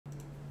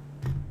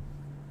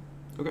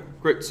Okay,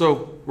 great.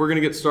 So we're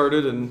going to get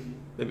started, and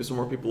maybe some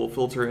more people will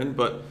filter in,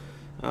 but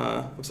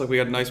looks like we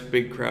got a nice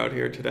big crowd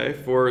here today.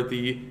 For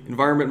the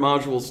environment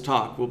modules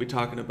talk, we'll be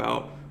talking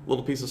about a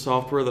little piece of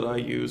software that I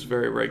use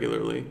very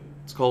regularly.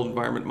 It's called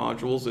environment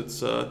modules.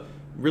 It's a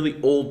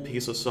really old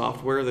piece of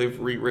software. They've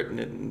rewritten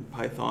it in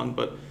Python,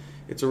 but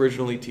it's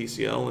originally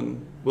TCL,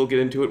 and we'll get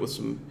into it with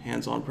some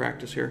hands-on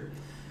practice here.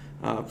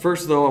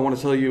 First, though, I want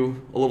to tell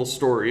you a little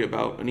story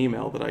about an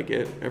email that I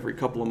get every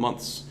couple of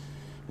months.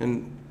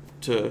 And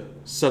to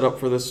set up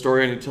for this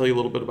story, I need to tell you a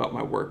little bit about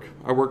my work.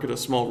 I work at a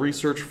small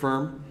research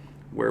firm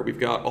where we've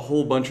got a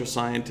whole bunch of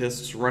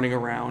scientists running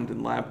around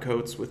in lab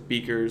coats with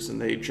beakers,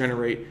 and they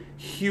generate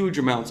huge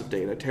amounts of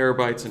data,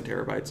 terabytes and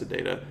terabytes of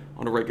data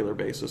on a regular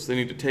basis. They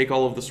need to take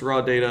all of this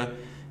raw data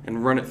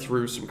and run it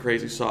through some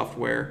crazy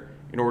software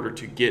in order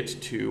to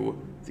get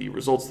to the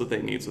results that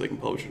they need so they can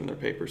publish it in their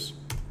papers.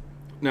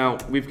 Now,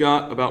 we've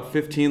got about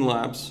 15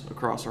 labs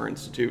across our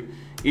institute.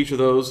 Each of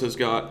those has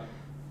got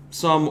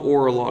some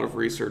or a lot of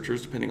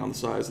researchers, depending on the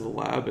size of the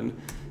lab, and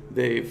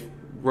they're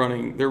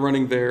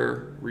running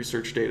their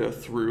research data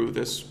through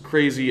this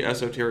crazy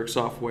esoteric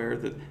software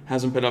that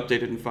hasn't been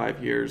updated in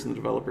 5 years, and the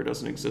developer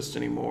doesn't exist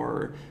anymore,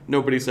 or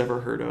nobody's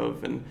ever heard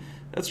of, and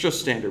that's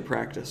just standard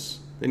practice.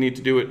 They need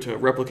to do it to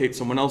replicate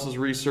someone else's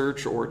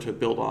research or to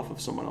build off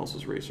of someone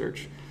else's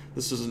research.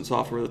 This isn't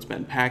software that's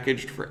been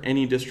packaged for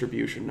any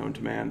distribution known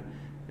to man,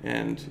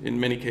 and in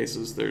many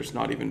cases there's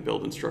not even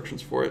build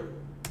instructions for it.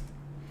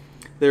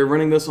 They're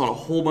running this on a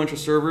whole bunch of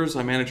servers.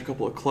 I manage a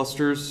couple of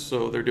clusters,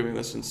 so they're doing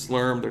this in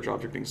Slurm. Their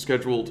jobs are being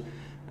scheduled,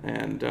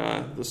 and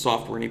the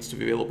software needs to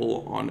be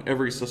available on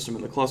every system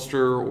in the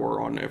cluster,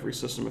 or on every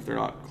system if they're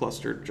not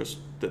clustered, just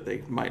that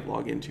they might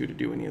log into to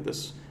do any of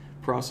this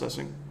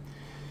processing.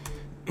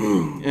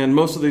 And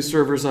most of these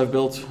servers I've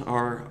built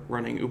are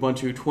running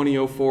Ubuntu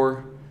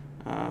 20.04,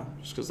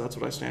 just because that's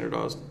what I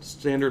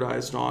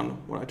standardized on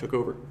when I took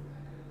over.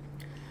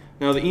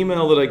 Now, the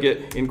email that I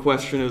get in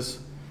question is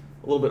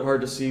a little bit hard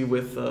to see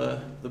with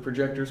the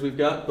projectors we've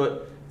got, but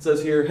it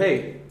says here,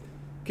 hey,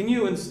 can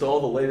you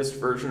install the latest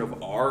version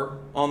of R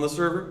on the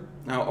server?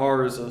 Now,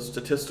 R is a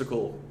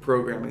statistical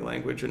programming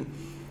language, and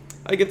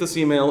I get this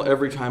email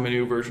every time a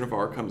new version of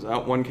R comes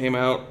out. One came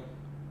out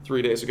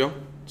 4 days ago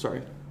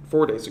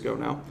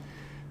now.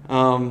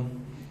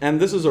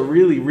 And this is a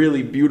really,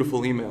 really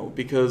beautiful email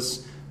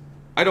because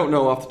I don't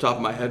know off the top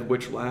of my head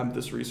which lab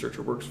this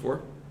researcher works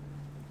for.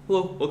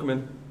 Hello, welcome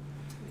in.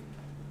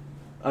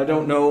 I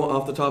don't know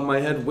off the top of my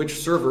head which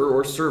server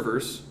or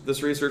servers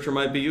this researcher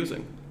might be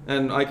using.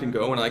 And I can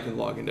go and I can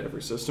log into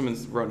every system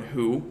and run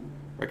who.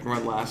 I can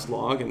run last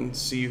log and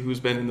see who's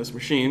been in this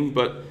machine,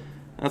 but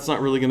that's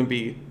not really going to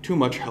be too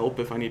much help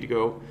if I need to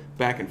go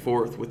back and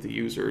forth with the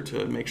user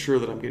to make sure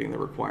that I'm getting the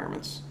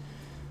requirements.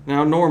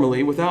 Now,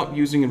 normally, without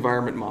using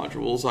environment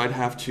modules, I'd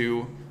have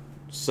to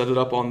set it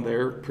up on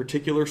their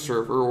particular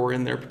server or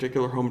in their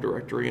particular home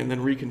directory and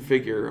then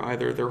reconfigure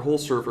either their whole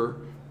server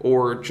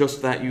or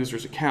just that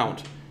user's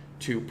account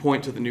to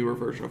point to the newer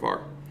version of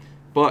R.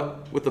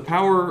 But with the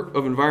power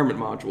of environment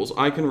modules,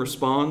 I can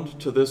respond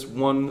to this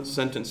one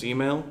sentence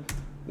email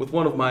with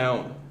one of my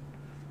own.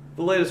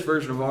 The latest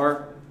version of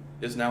R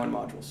is now in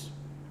modules.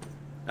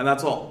 And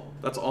that's all.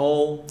 That's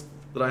all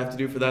that I have to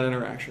do for that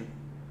interaction,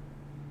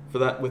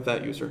 with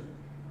that user.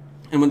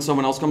 And when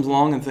someone else comes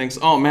along and thinks,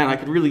 oh man, I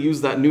could really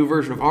use that new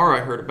version of R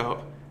I heard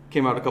about,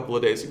 came out a couple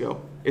of days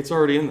ago, it's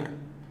already in there.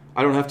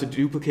 I don't have to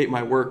duplicate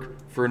my work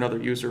for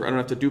another user. I don't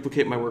have to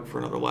duplicate my work for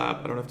another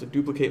lab. I don't have to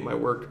duplicate my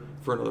work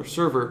for another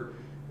server.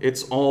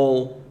 It's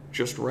all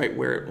just right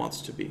where it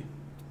wants to be,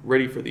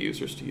 ready for the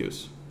users to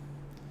use.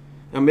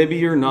 Now, maybe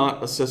you're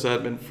not a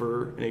sysadmin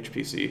for an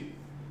HPC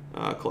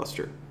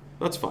cluster.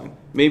 That's fine.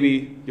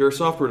 Maybe you're a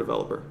software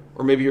developer,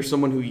 or maybe you're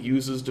someone who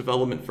uses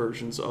development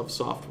versions of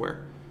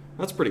software.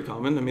 That's pretty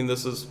common. I mean,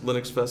 this is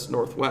LinuxFest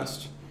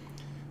Northwest.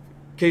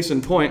 Case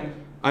in point,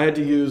 I had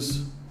to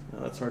use,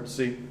 that's hard to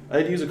see, I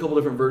had to use a couple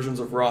different versions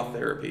of raw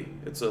therapy.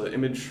 It's an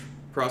image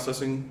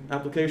processing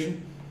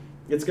application.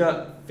 It's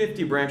got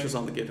 50 branches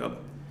on the GitHub,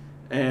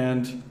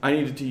 and I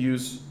needed to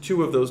use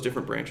 2 of those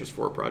different branches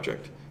for a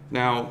project.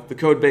 Now, the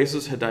code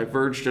bases had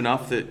diverged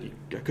enough that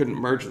I couldn't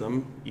merge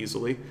them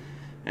easily,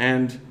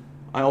 and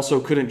I also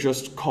couldn't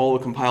just call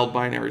the compiled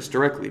binaries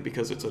directly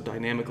because it's a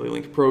dynamically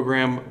linked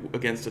program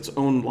against its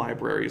own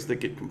libraries that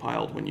get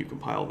compiled when you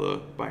compile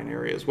the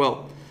binary as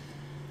well.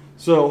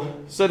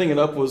 So setting it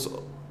up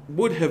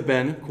would have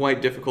been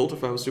quite difficult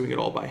if I was doing it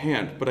all by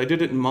hand, but I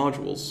did it in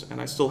modules,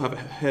 and I still have a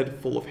head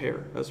full of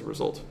hair as a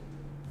result.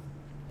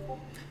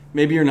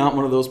 Maybe you're not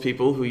one of those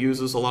people who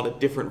uses a lot of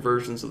different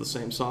versions of the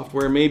same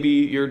software. Maybe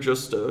you're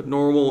just a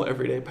normal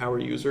everyday power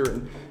user,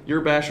 and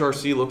your bash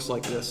RC looks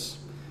like this.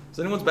 Does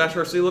anyone's bash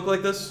RC look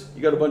like this?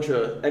 You got a bunch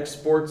of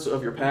exports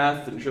of your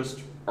path and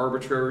just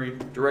arbitrary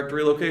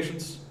directory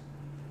locations?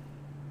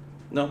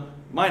 No,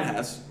 mine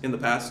has in the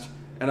past,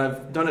 and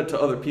I've done it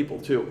to other people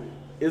too.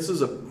 This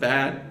is a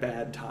bad,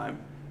 bad time.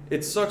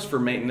 It sucks for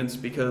maintenance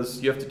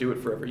because you have to do it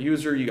for every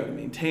user. You got to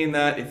maintain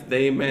that. If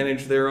they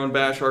manage their own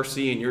bash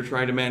RC and you're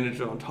trying to manage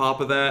it on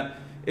top of that,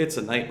 it's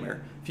a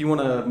nightmare. If you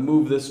want to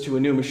move this to a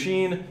new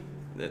machine,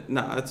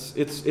 nah,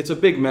 it's a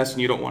big mess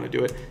and you don't want to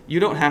do it. You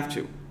don't have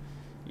to.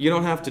 You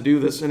don't have to do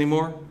this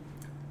anymore.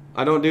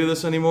 I don't do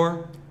this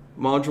anymore.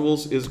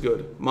 Modules is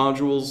good.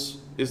 Modules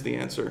is the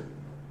answer.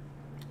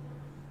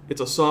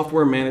 It's a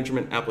software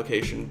management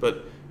application,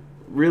 but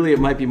really it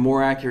might be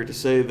more accurate to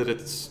say that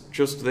it's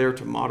just there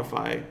to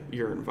modify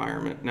your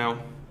environment.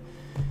 Now,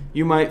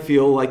 you might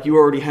feel like you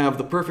already have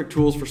the perfect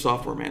tools for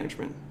software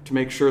management to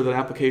make sure that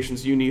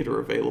applications you need are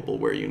available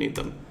where you need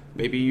them.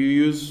 Maybe you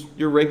use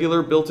your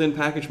regular built-in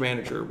package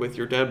manager with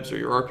your debs or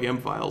your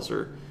RPM files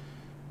or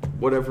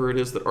whatever it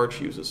is that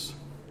Arch uses.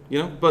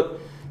 But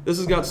this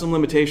has got some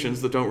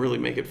limitations that don't really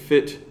make it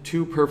fit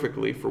too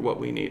perfectly for what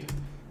we need.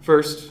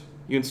 First,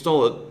 you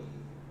install a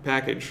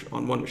package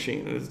on one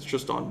machine, and it's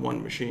just on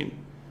one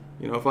machine.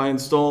 If I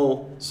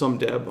install some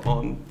deb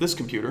on this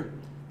computer,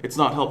 it's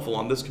not helpful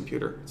on this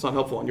computer. It's not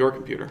helpful on your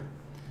computer.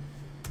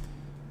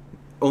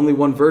 Only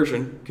one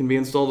version can be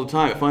installed at a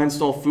time. If I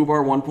install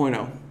foobar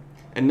 1.0,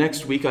 and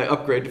next week I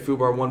upgrade to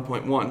foobar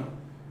 1.1,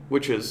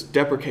 which has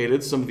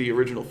deprecated some of the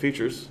original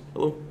features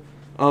of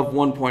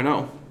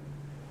 1.0,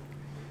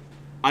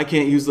 I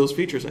can't use those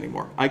features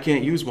anymore. I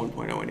can't use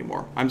 1.0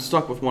 anymore. I'm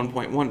stuck with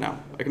 1.1 now.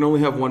 I can only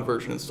have one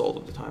version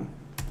installed at a time.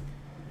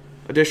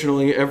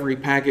 Additionally, every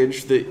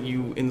package that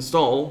you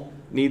install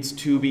needs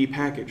to be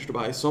packaged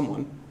by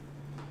someone.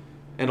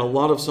 And a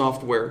lot of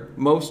software,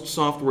 most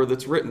software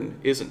that's written,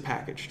 isn't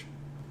packaged.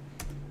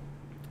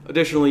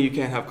 Additionally, you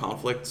can't have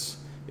conflicts.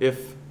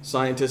 If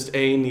scientist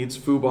A needs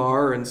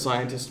foobar and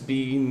scientist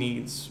B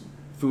needs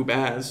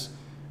foobaz,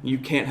 you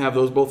can't have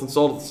those both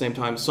installed at the same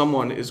time.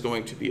 Someone is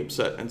going to be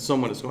upset and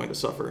someone is going to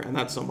suffer, and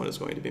that someone is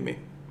going to be me.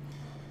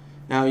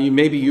 Now,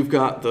 maybe you've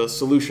got the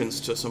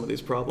solutions to some of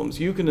these problems.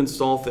 You can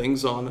install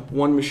things on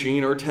one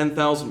machine or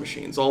 10,000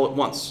 machines all at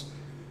once.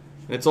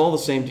 And it's all the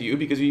same to you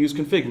because you use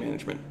config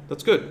management.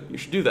 That's good. You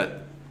should do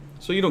that.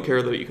 So you don't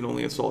care that you can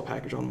only install a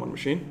package on one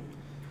machine.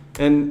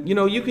 And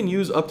you can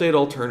use update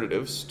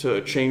alternatives to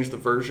change the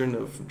version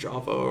of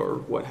Java or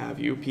what have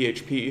you,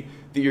 PHP,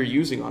 that you're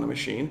using on a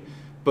machine.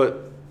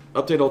 But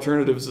update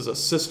alternatives is a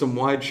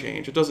system-wide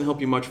change. It doesn't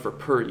help you much for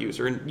per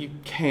user. And you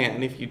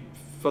can, if you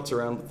futz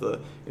around with the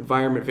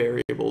environment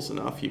variables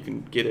enough, you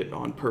can get it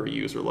on per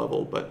user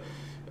level. But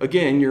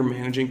again, you're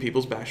managing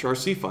people's bash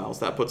RC files.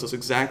 That puts us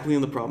exactly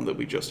in the problem that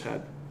we just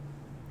had.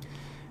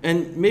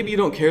 And maybe you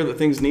don't care that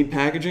things need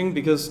packaging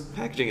because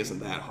packaging isn't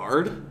that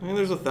hard. I mean,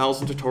 there's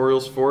 1,000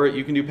 tutorials for it.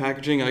 You can do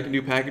packaging, I can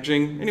do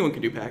packaging, anyone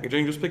can do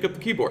packaging, just pick up the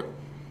keyboard.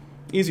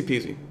 Easy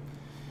peasy.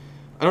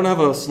 I don't have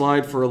a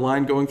slide for a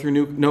line going through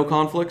no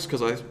conflicts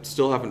because I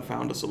still haven't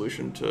found a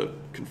solution to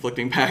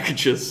conflicting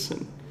packages.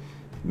 And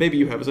maybe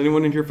you have. Has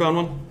anyone in here found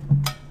one?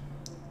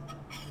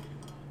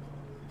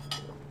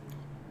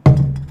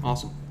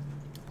 Awesome.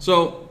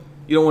 So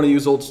you don't want to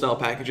use old style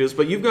packages,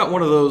 but you've got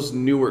one of those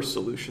newer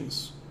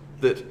solutions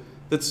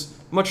that's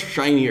much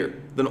shinier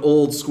than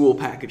old school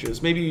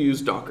packages. Maybe you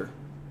use Docker.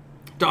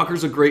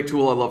 Docker's a great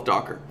tool. I love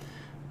Docker.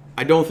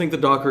 I don't think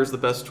that Docker is the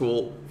best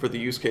tool for the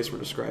use case we're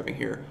describing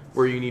here,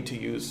 where you need to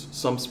use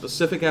some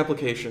specific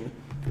application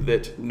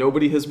that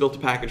nobody has built a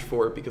package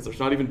for because there's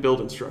not even build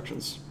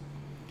instructions.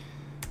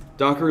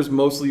 Docker is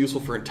mostly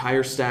useful for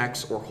entire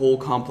stacks or whole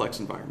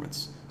complex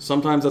environments.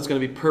 Sometimes that's going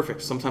to be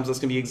perfect. Sometimes that's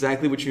going to be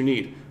exactly what you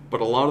need.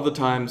 But a lot of the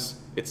times,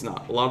 it's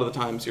not. A lot of the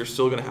times, you're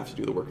still going to have to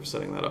do the work of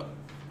setting that up,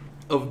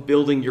 of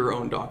building your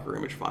own Docker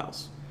image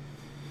files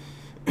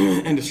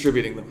and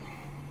distributing them.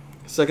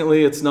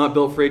 Secondly, it's not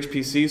built for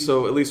HPC,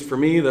 so at least for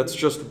me, that's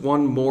just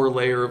one more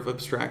layer of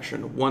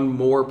abstraction, one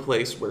more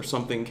place where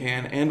something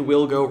can and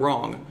will go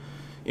wrong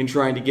in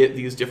trying to get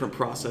these different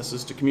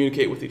processes to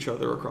communicate with each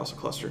other across a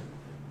cluster.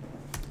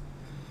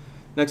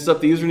 Next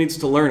up, the user needs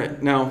to learn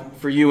it. Now,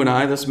 for you and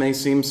I, this may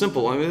seem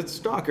simple. I mean, it's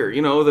Docker.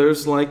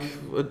 There's like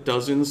a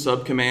dozen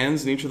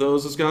subcommands, and each of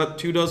those has got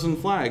 24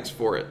 flags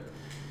for it.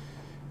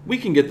 We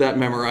can get that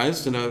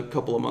memorized in a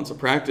couple of months of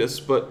practice,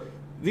 but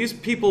these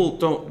people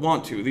don't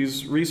want to.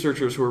 These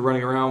researchers who are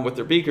running around with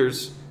their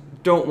beakers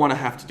don't want to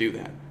have to do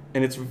that.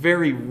 And it's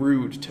very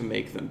rude to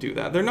make them do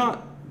that. They're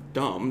not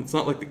dumb. It's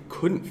not like they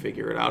couldn't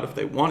figure it out if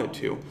they wanted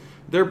to.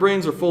 Their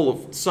brains are full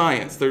of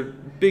science. They're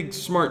big,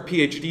 smart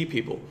PhD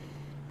people.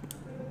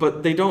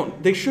 But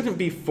they shouldn't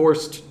be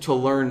forced to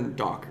learn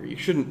Docker. You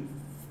shouldn't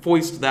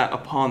foist that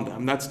upon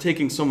them. That's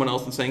taking someone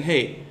else and saying,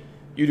 hey,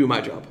 you do my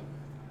job.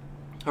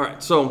 All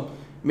right, so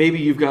maybe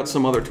you've got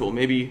some other tool.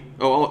 Maybe,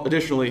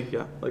 additionally,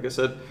 yeah, like I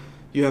said,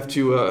 you've got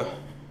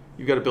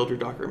to build your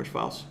Docker image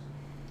files.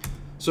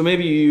 So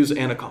maybe you use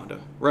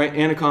Anaconda, right?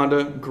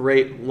 Anaconda,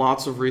 great,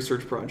 lots of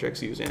research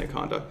projects use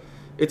Anaconda.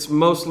 It's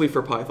mostly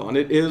for Python.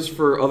 It is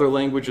for other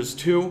languages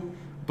too,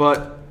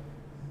 but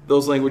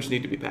those languages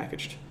need to be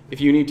packaged. If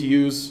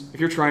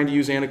you're trying to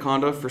use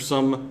Anaconda for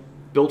some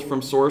built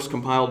from source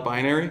compiled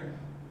binary,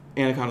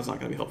 Anaconda's not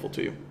going to be helpful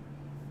to you.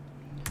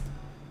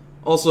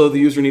 Also, the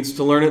user needs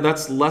to learn it.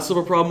 That's less of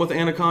a problem with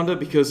Anaconda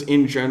because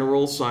in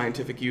general,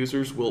 scientific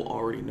users will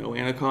already know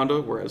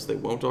Anaconda, whereas they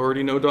won't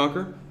already know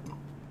Docker.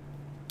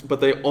 but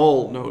they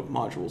all know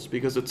modules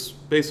because it's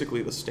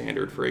basically the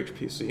standard for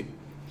HPC.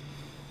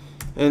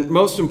 And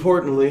most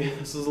importantly,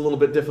 this is a little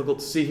bit difficult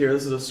to see here.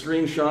 This is a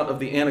screenshot of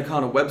the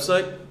Anaconda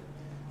website.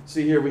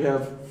 See here we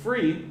have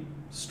free,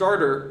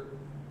 starter,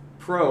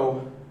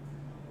 pro,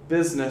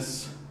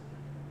 business,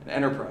 and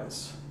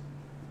enterprise.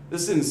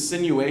 This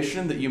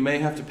insinuation that you may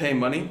have to pay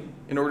money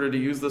in order to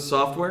use this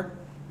software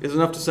is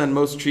enough to send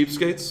most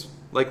cheapskates,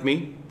 like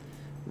me,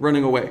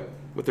 running away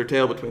with their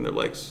tail between their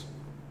legs.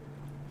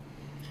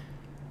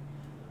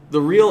 The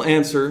real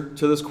answer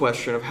to this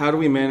question of how do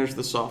we manage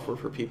the software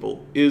for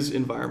people is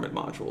environment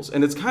modules.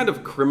 And it's kind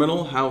of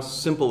criminal how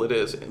simple it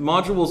is.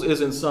 Modules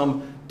isn't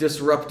some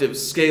disruptive,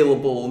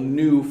 scalable,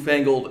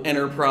 newfangled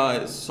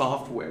enterprise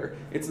software.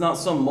 It's not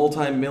some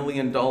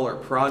multi-million-dollar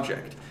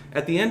project.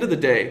 At the end of the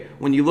day,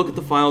 when you look at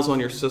the files on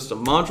your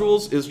system,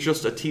 modules is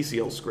just a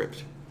TCL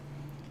script.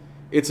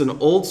 It's an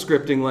old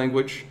scripting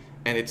language,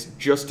 and it's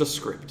just a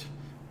script.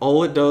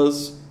 All it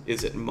does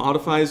is it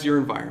modifies your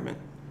environment.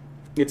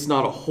 It's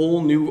not a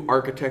whole new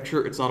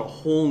architecture. It's not a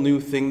whole new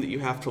thing that you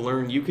have to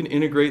learn. You can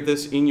integrate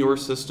this in your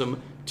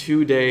system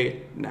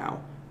today, now,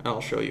 and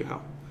I'll show you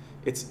how.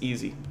 It's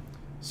easy.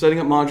 Setting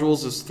up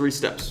modules is 3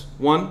 steps.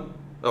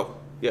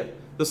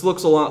 This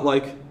looks a lot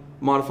like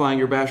modifying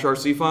your bash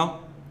RC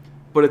file,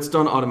 but it's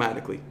done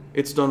automatically.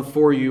 It's done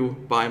for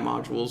you by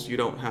modules. You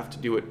don't have to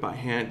do it by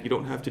hand. You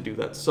don't have to do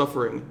that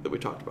suffering that we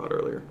talked about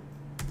earlier.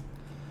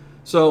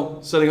 So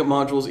setting up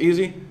modules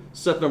easy.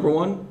 Step number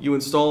 1, you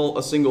install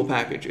a single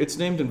package. It's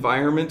named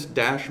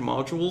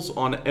environment-modules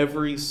on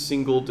every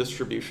single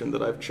distribution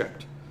that I've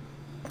checked.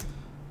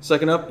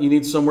 Second up, you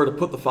need somewhere to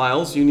put the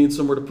files. You need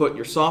somewhere to put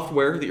your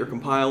software that you're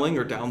compiling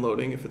or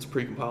downloading if it's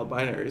precompiled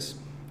binaries.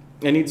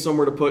 And you need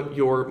somewhere to put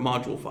your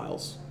module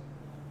files.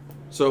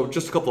 So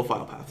just a couple of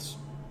file paths.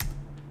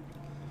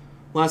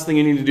 Last thing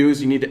you need to do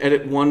is you need to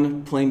edit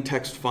one plain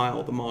text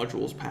file, the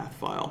modules path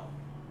file.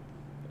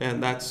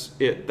 And that's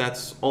it.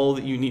 That's all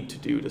that you need to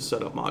do to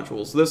set up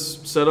modules. This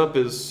setup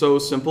is so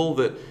simple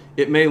that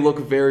it may look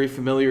very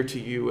familiar to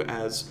you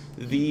as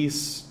the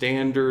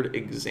standard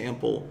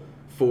example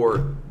for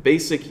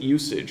basic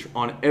usage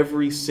on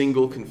every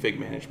single config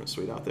management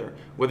suite out there.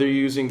 Whether you're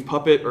using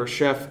Puppet or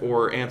Chef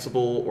or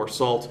Ansible or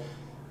Salt,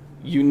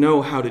 you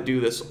know how to do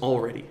this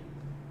already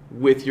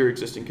with your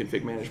existing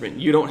config management.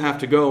 You don't have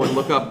to go and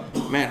look up,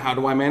 man, how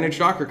do I manage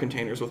Docker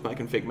containers with my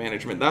config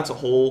management? That's a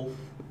whole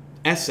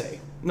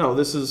essay. No,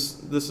 this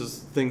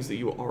is things that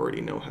you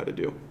already know how to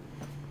do.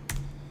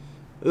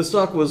 This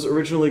talk was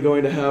originally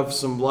going to have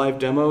some live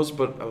demos,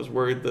 but I was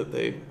worried that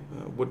they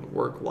wouldn't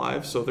work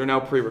live, so they're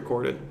now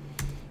pre-recorded.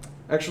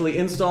 Actually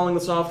installing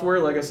the software,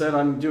 like I said,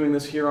 I'm doing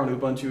this here on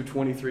Ubuntu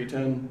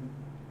 23.10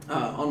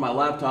 on my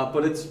laptop,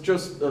 but it's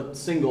just a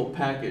single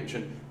package,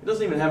 and it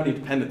doesn't even have any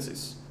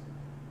dependencies.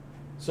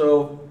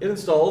 So it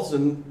installs,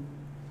 and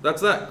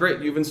that's that. Great,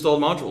 you've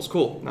installed modules.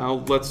 Cool.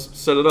 Now let's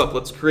set it up.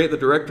 Let's create the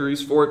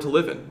directories for it to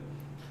live in.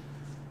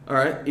 All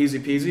right, easy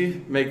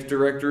peasy. Make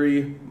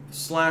directory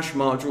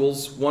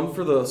 /modules, one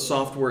for the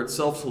software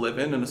itself to live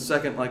in, and a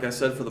second, like I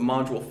said, for the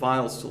module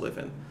files to live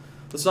in.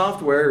 The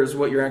software is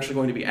what you're actually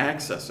going to be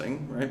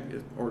accessing, right,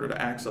 in order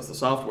to access the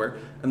software,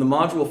 and the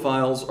module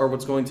files are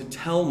what's going to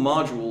tell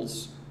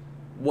modules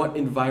what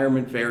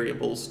environment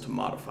variables to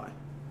modify.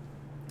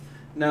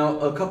 Now,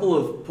 a couple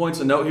of points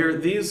of note here.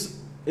 These,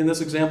 in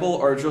this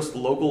example, are just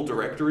local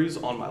directories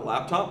on my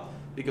laptop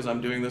because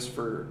I'm doing this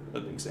for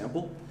an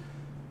example.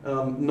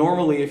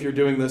 Normally, if you're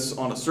doing this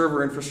on a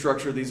server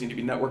infrastructure, these need to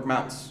be network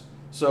mounts.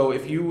 So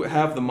if you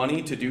have the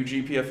money to do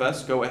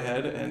GPFS, go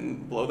ahead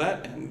and blow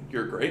that, and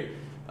you're great.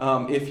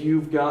 If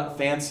you've got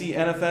fancy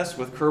NFS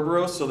with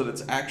Kerberos so that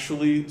it's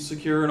actually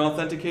secure and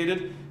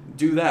authenticated,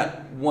 do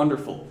that.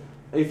 Wonderful.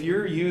 If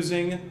you're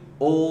using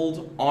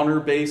old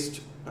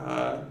honor-based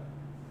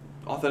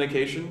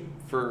authentication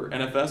for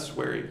NFS,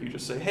 where you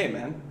just say, hey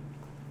man,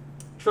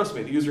 trust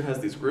me, the user has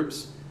these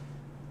groups,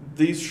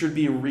 these should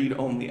be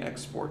read-only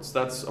exports.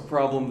 That's a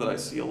problem that I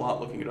see a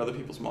lot looking at other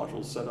people's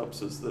modules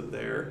setups, is that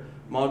their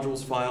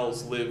modules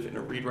files live in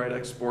a read-write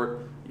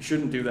export. You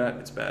shouldn't do that,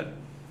 it's bad.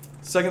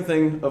 Second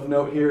thing of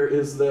note here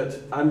is that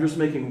I'm just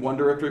making one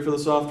directory for the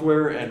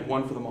software and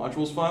one for the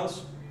modules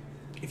files.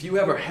 If you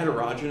have a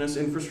heterogeneous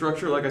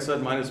infrastructure, like I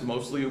said, mine is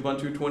mostly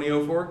Ubuntu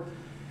 20.04.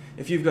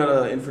 If you've got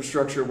an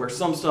infrastructure where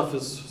some stuff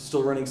is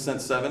still running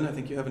Cent 7, I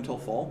think you have until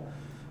fall.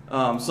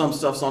 Some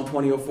stuff's on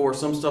 20.04,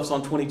 some stuff's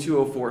on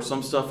 22.04,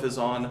 some stuff is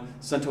on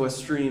CentOS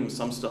Stream,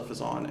 some stuff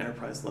is on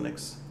Enterprise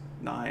Linux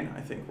 9,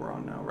 I think we're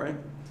on now, right?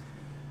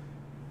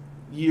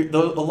 A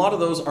lot of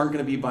those aren't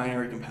going to be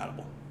binary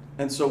compatible.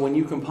 And so when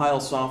you compile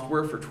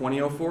software for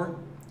 20.04,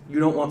 you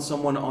don't want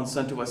someone on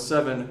CentOS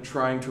 7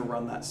 trying to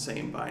run that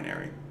same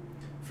binary.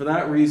 For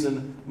that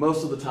reason,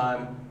 most of the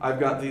time, I've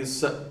got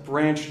these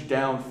branched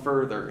down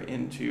further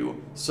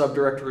into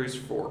subdirectories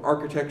for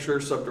architecture,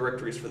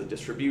 subdirectories for the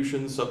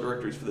distribution,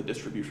 subdirectories for the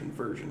distribution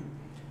version.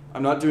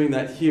 I'm not doing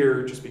that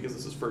here just because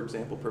this is for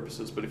example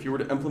purposes, but if you were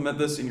to implement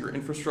this in your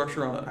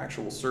infrastructure on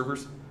actual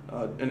servers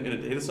in a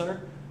data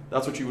center,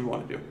 that's what you would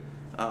want to do.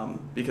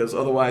 because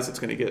otherwise it's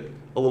going to get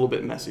a little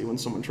bit messy when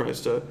someone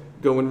tries to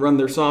go and run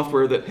their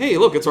software that, hey,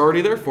 look, it's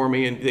already there for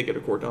me, and they get a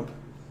core dump.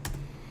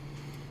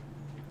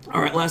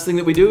 All right, last thing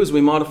that we do is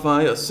we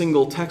modify a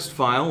single text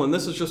file, and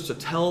this is just to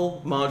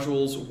tell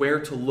modules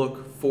where to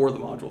look for the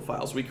module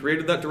files. We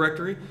created that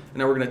directory, and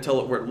now we're going to tell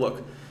it where to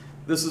look.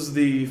 This is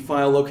the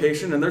file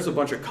location, and there's a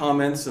bunch of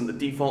comments and the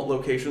default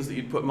locations that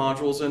you'd put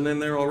modules in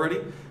there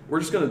already. We're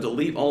just going to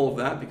delete all of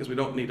that because we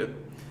don't need it.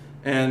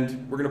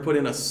 And we're going to put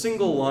in a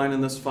single line in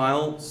this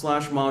file,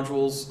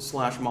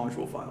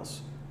 /modules/module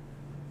files.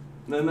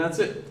 And then that's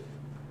it.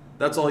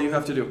 That's all you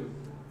have to do.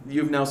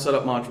 You've now set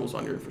up modules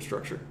on your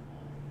infrastructure.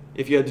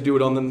 If you had to do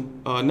it on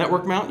the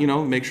network mount,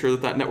 make sure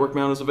that network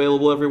mount is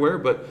available everywhere,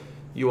 but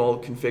you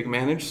all config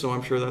manage, so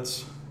I'm sure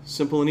that's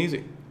simple and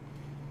easy.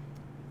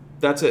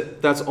 That's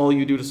it. That's all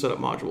you do to set up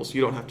modules.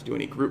 You don't have to do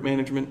any group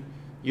management.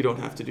 You don't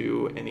have to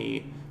do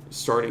any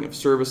starting of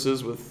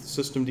services with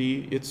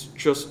systemd. It's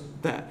just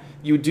that.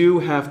 You do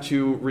have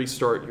to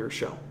restart your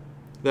shell.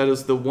 That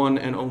is the one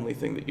and only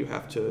thing that you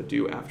have to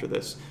do after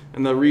this.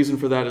 And the reason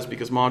for that is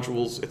because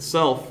modules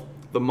itself,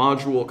 the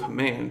module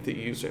command that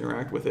you use to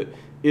interact with it,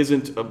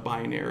 isn't a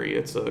binary.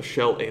 It's a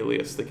shell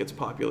alias that gets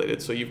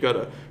populated. So you've got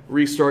to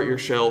restart your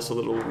shell so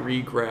that it'll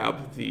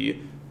re-grab the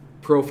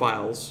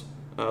profiles,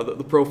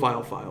 the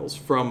profile files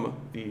from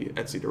the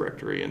etc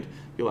directory, and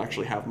you'll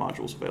actually have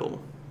modules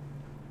available.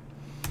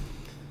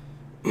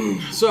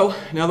 So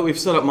now that we've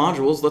set up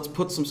modules, let's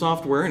put some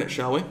software in it,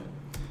 shall we?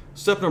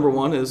 Step number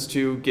 1 is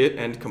to get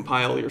and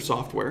compile your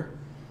software,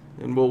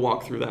 and we'll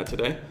walk through that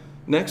today.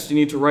 Next, you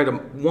need to write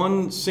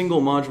one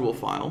single module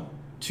file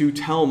to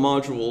tell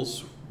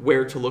modules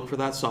where to look for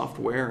that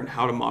software and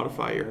how to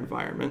modify your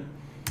environment.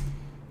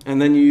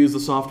 And then you use the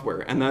software,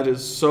 and that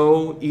is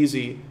so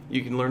easy,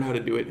 you can learn how to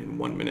do it in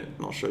 1 minute,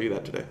 and I'll show you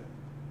that today.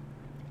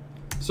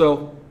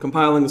 So,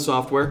 compiling the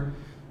software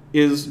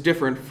is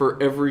different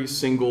for every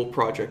single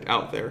project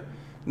out there.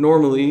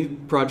 Normally,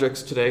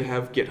 projects today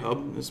have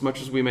GitHub. As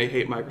much as we may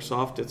hate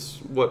Microsoft, it's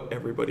what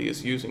everybody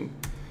is using.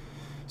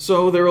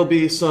 So there will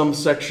be some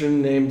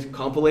section named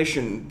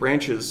compilation,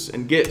 branches,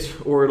 and Git,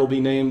 or it'll be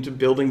named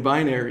building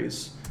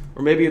binaries,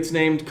 or maybe it's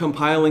named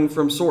compiling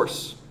from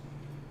source.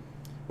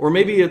 Or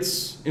maybe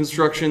it's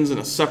instructions in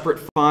a separate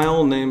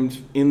file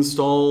named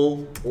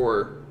install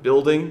or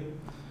building.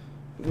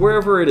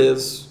 Wherever it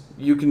is,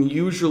 you can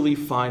usually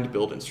find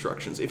build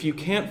instructions. If you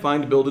can't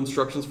find build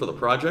instructions for the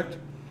project,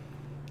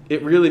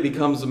 it really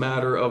becomes a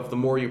matter of the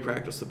more you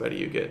practice, the better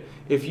you get.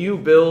 If you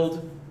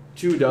build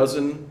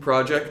 24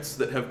 projects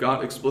that have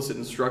got explicit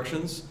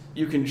instructions,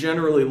 you can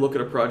generally look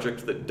at a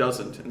project that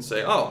doesn't and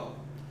say, oh,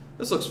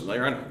 this looks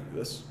familiar, I know how to do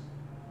this.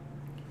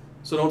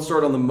 So don't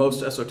start on the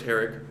most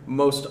esoteric,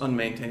 most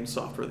unmaintained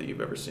software that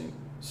you've ever seen.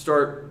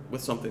 Start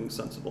with something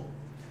sensible.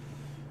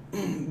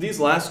 These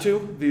last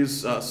two,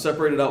 these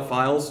separated out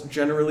files,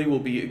 generally will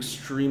be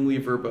extremely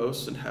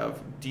verbose and have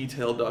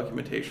detailed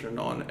documentation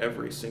on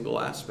every single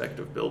aspect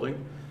of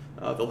building.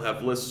 They'll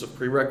have lists of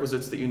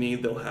prerequisites that you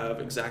need. They'll have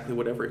exactly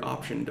what every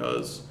option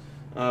does.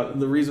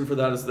 The reason for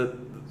that is that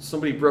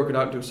somebody broke it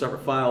out into a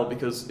separate file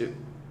because the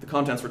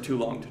contents were too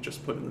long to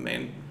just put in the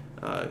main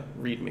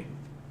README.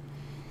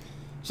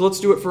 So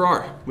let's do it for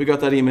R. We got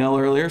that email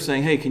earlier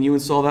saying, hey, can you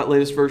install that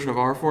latest version of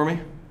R for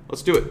me?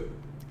 Let's do it.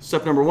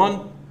 Step number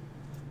 1,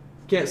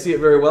 can't see it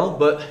very well,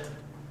 but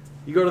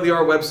you go to the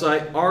R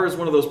website. R is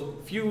one of those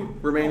few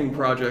remaining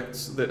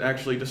projects that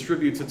actually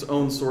distributes its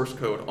own source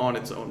code on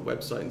its own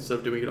website instead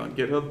of doing it on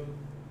GitHub.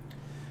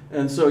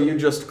 And so you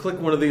just click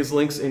one of these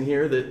links in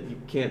here that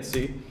you can't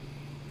see,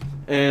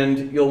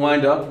 and you'll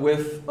wind up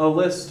with a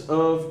list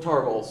of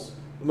tarballs.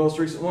 The most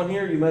recent one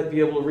here, you might be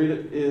able to read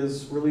it,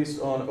 is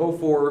released on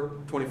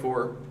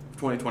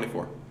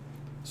 04/24/2024.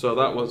 So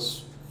that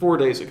was 4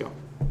 days ago.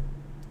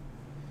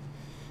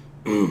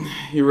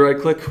 You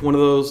right-click one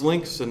of those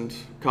links and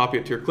copy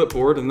it to your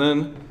clipboard, and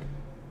then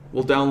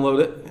we'll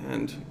download it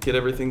and get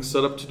everything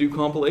set up to do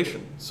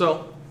compilation.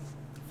 So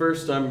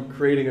first, I'm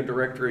creating a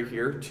directory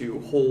here to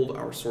hold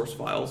our source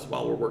files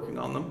while we're working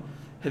on them.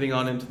 Heading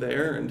on into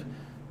there and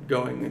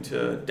going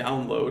to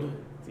download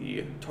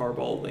the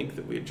tarball link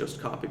that we had just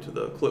copied to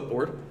the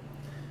clipboard.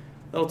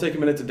 That'll take a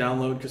minute to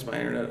download because my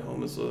internet at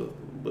home is a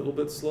little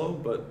bit slow,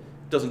 but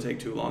it doesn't take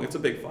too long. It's a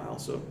big file,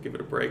 so give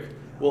it a break.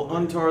 We'll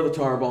untar the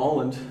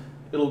tarball and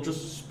it'll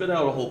just spit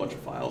out a whole bunch of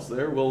files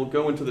there. We'll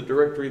go into the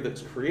directory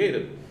that's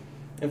created.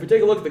 And if we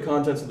take a look at the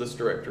contents of this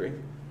directory,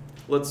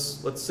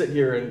 let's sit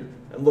here and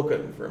look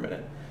at them for a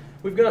minute.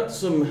 We've got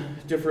some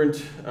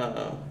different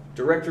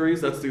directories.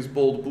 That's these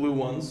bold blue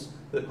ones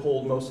that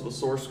hold most of the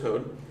source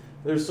code.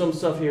 There's some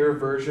stuff here,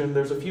 version.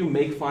 There's a few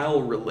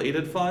makefile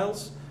related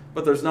files,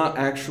 but there's not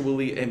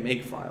actually a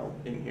makefile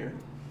in here.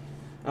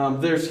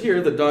 There's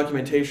here the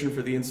documentation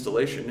for the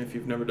installation. If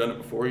you've never done it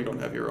before, you don't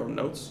have your own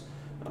notes.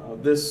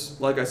 This,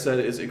 like I said,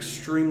 is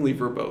extremely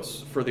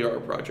verbose for the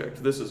R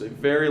project. This is a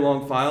very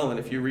long file, and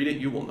if you read it,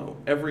 you will know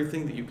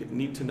everything that you could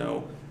need to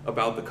know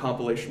about the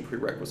compilation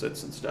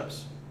prerequisites and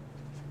steps.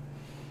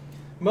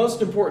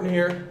 Most important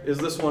here is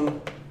this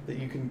one that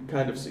you can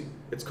kind of see.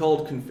 It's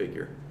called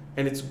configure.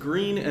 And it's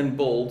green and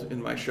bold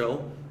in my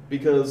shell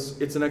because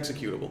it's an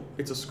executable.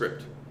 It's a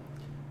script.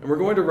 And we're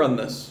going to run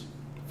this.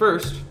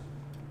 First,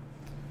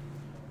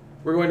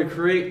 we're going to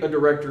create a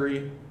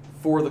directory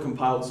for the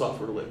compiled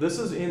software to live. This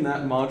is in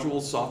that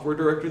module software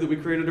directory that we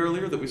created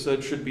earlier that we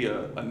said should be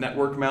a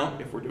network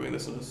mount if we're doing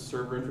this in a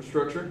server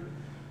infrastructure.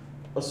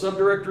 A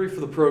subdirectory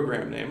for the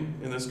program name,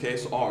 in this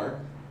case R,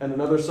 and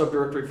another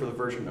subdirectory for the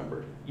version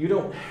number. You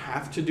don't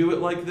have to do it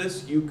like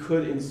this. You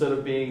could, instead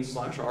of being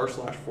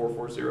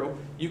 /r/440,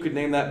 you could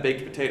name that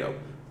baked potato.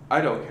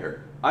 I don't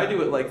care. I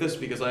do it like this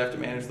because I have to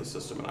manage the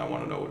system and I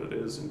want to know what it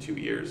is in 2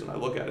 years, and I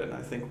look at it and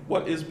I think,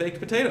 what is baked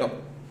potato?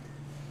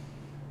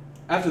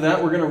 After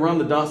that, we're going to run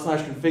the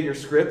 /configure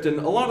script, and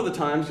a lot of the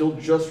times you'll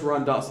just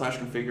run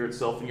 /configure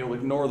itself and you'll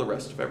ignore the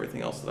rest of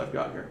everything else that I've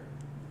got here.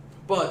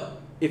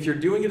 But if you're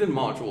doing it in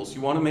modules,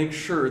 you want to make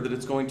sure that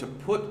it's going to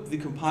put the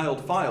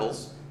compiled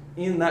files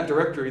in that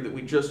directory that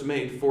we just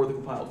made for the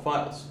compiled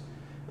files.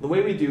 And the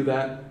way we do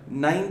that,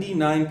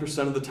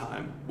 99% of the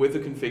time with a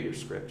configure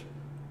script,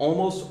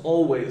 almost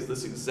always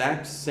this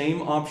exact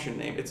same option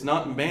name. It's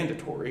not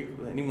mandatory.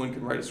 Anyone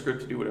can write a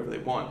script to do whatever they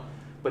want.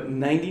 But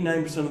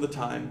 99% of the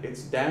time,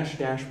 it's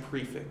 --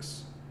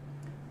 prefix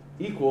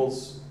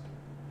equals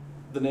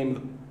the name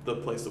of the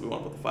place that we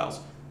want to put the files.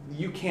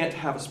 You can't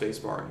have a space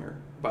bar in here,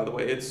 by the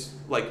way. It's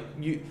like,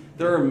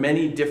 there are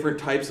many different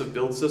types of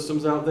build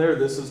systems out there.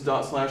 This is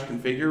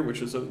 /configure,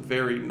 which is a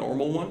very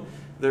normal one.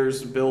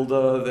 There's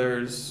builda,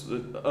 there's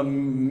a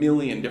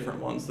million different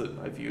ones that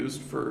I've used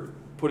for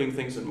putting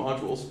things in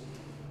modules.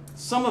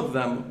 Some of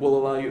them will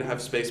allow you to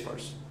have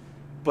space-bars,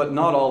 but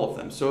not all of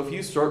them. So if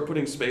you start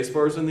putting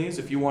space-bars in these,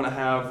 if you want to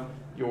have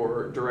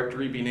your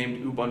directory be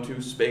named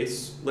Ubuntu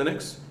space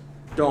Linux,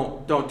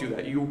 don't do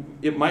that.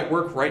 It might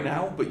work right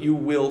now, but you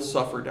will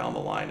suffer down the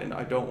line, and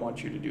I don't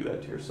want you to do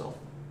that to yourself.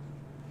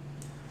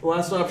 The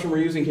last option we're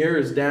using here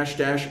is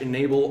 --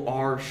 enable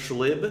R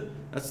schlib.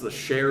 That's the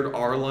shared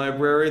R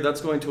library.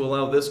 That's going to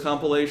allow this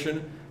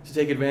compilation to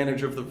take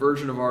advantage of the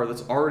version of R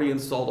that's already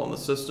installed on the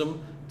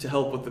system to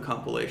help with the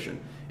compilation.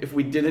 If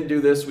we didn't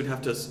do this, we'd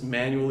have to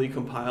manually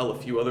compile a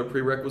few other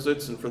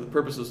prerequisites, and for the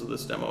purposes of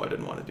this demo, I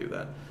didn't want to do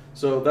that.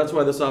 So that's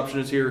why this option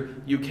is here.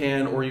 You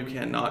can or you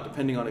cannot,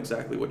 depending on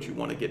exactly what you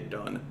want to get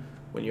done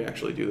when you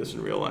actually do this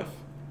in real life.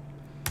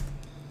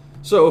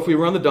 So if we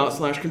run the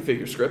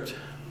 /configure script,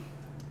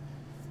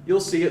 you'll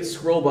see it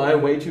scroll by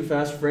way too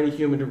fast for any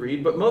human to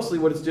read, but mostly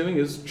what it's doing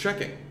is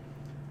checking.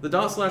 The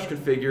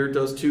 /configure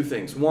does two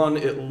things. One,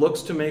 it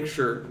looks to make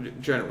sure,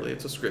 generally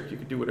it's a script, you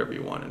can do whatever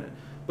you want in it,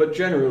 but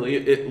generally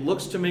it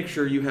looks to make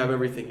sure you have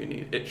everything you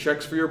need. It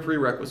checks for your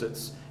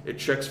prerequisites, it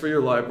checks for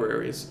your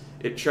libraries,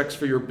 it checks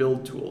for your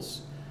build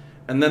tools.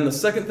 And then the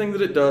second thing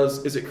that it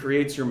does is it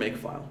creates your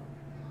makefile.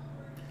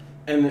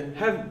 And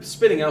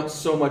spitting out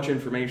so much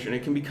information,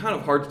 it can be kind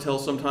of hard to tell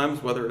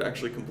sometimes whether it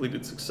actually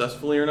completed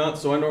successfully or not,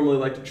 so I normally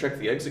like to check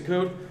the exit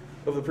code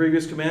of the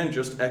previous command.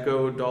 Just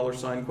echo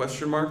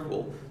 $?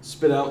 will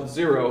spit out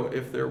 0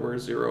 if there were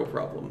 0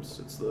 problems.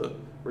 It's the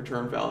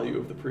return value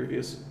of the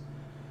previous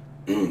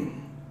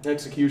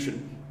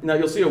execution. Now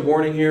you'll see a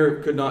warning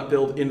here, could not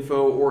build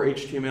info or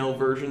HTML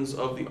versions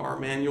of the R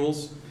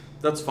manuals.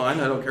 That's fine,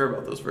 I don't care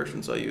about those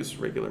versions, I use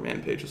regular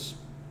man pages.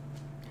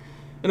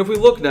 And if we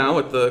look now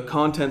at the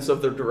contents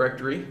of the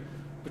directory,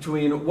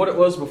 between what it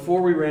was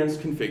before we ran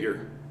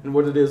configure and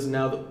what it is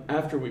now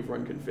after we've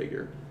run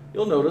configure,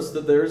 you'll notice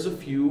that there's a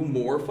few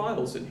more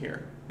files in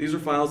here. These are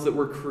files that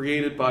were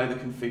created by the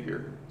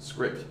configure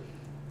script.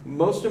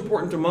 Most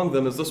important among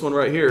them is this one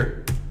right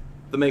here,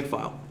 the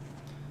makefile.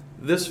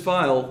 This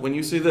file, when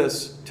you see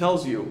this,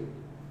 tells you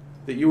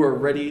that you are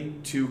ready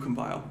to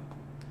compile.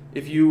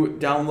 If you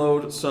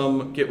download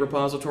some Git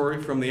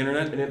repository from the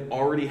internet and it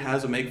already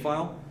has a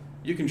makefile,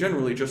 you can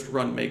generally just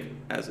run make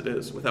as it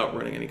is without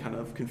running any kind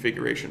of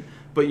configuration.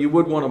 But you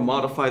would want to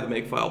modify the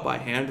makefile by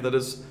hand. That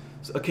is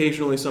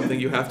occasionally something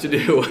you have to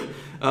do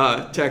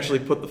to actually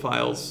put the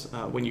files,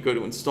 when you go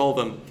to install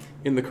them,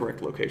 in the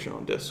correct location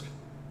on disk.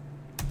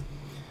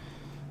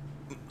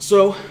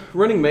 So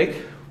running make,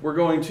 we're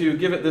going to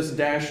give it this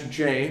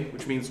 -j,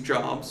 which means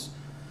jobs.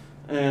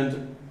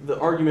 And the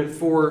argument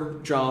for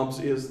jobs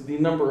is the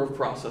number of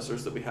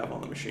processors that we have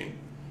on the machine.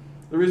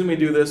 The reason we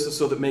do this is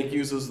so that make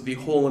uses the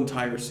whole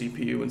entire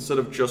CPU instead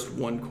of just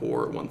one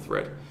core or one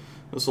thread.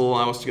 This will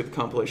allow us to get the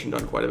compilation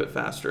done quite a bit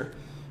faster.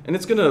 And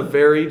it's going to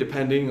vary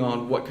depending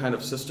on what kind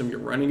of system you're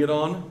running it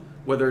on,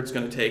 whether it's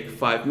going to take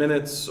 5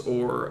 minutes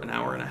or an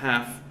hour and a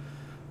half.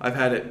 I've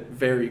had it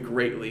vary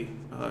greatly,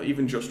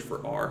 even just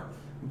for R.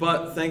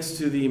 But thanks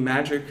to the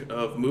magic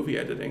of movie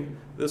editing,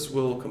 this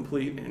will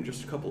complete in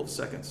just a couple of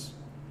seconds.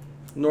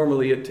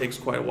 Normally it takes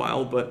quite a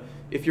while, but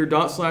if your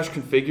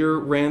 /configure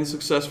ran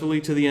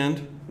successfully to the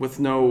end with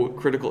no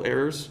critical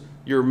errors,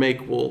 your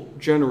make will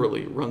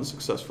generally run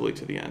successfully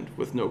to the end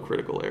with no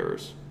critical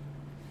errors.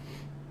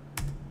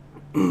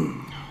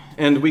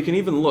 And we can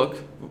even look,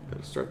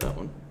 gotta start that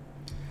one.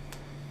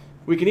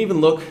 We can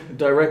even look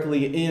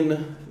directly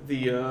in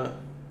the, all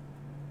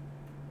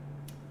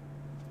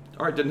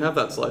right, didn't have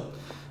that slide.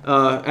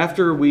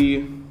 After we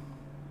run configure, we can look directly in the, all right, didn't have that slide. After we run configure, we can look directly in the, all right, didn't have that slide. After we run configure, we can look directly in the, all right, didn't have that slide. After we run configure, we can look directly in the,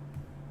 all right,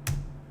 didn't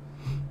have that slide.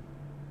 After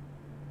we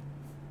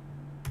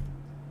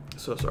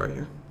So sorry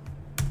here.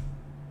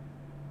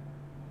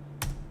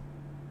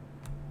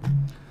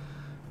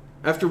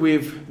 After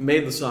we've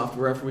made the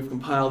software, after we've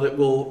compiled it,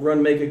 we'll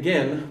run make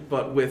again,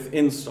 but with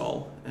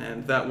install,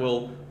 and that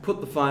will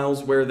put the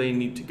files where they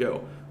need to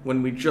go.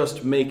 When we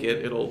just make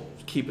it, it'll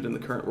keep it in the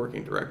current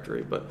working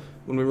directory, but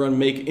when we run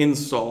make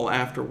install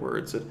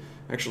afterwards, it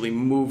actually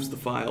moves the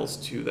files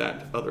to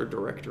that other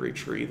directory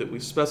tree that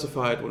we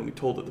specified when we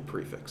told it the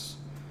prefix.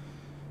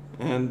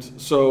 And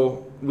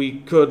so we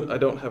could, I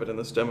don't have it in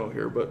this demo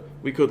here, but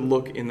we could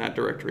look in that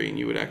directory and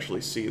you would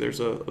actually see there's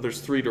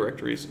 3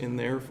 directories in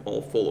there,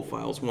 all full of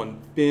files, one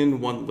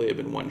bin, one lib,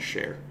 and one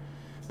share.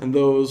 And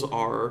those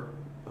are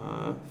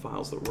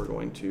files that we're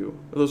going to,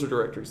 those are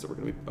directories that we're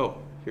going to be, oh,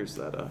 here's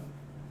that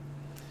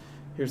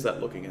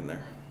looking in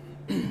there.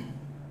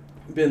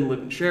 Bin, lib,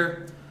 and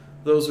share.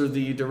 Those are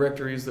the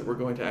directories that we're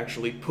going to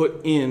actually put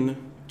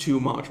in to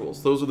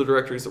modules. Those are the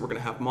directories that we're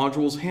going to have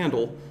modules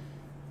handle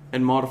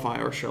and modify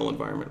our shell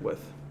environment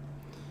with.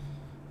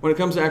 When it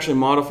comes to actually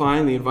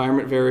modifying the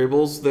environment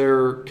variables,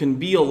 there can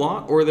be a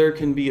lot or there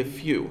can be a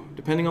few.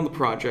 Depending on the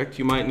project,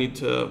 you might need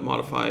to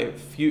modify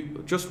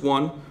just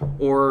one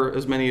or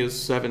as many as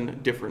 7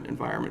 different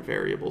environment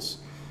variables.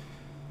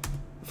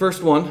 The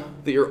first one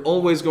that you're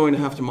always going to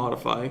have to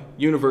modify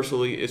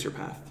universally is your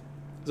path.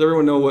 Does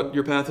everyone know what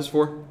your path is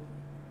for?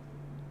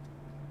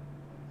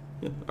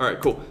 Yeah. All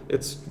right, cool.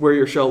 It's where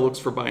your shell looks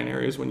for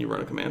binaries when you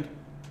run a command.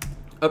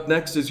 Up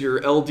next is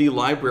your LD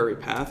library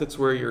path. It's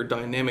where your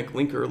dynamic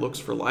linker looks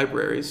for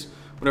libraries.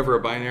 Whenever a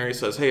binary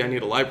says, hey, I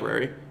need a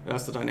library, it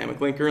asks the dynamic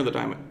linker, and the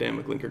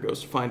dynamic linker goes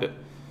to find it.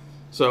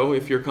 So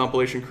if your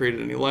compilation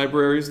created any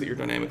libraries that your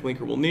dynamic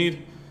linker will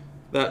need,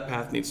 that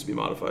path needs to be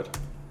modified.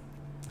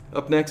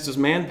 Up next is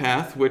man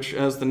path, which,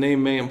 as the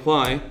name may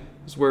imply,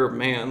 is where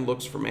man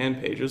looks for man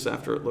pages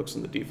after it looks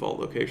in the default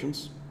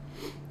locations.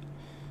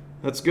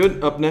 That's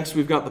good. Up next,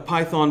 we've got the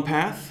Python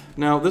path.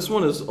 Now, this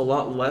one is a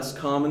lot less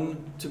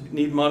common to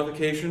need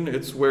modification.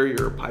 It's where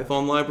your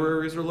Python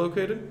libraries are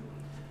located.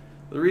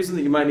 The reason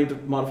that you might need to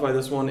modify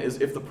this one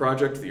is if the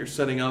project that you're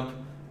setting up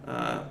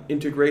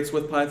integrates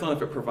with Python,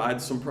 if it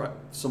provides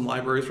some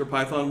libraries for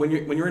Python. When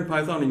you're in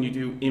Python and you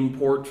do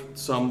import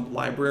some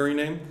library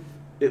name,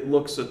 it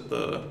looks in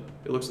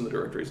the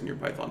directories in your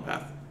Python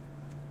path.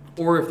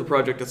 Or if the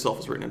project itself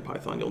is written in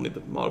Python, you'll need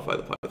to modify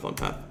the Python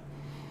path.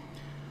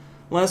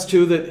 Last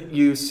 2 that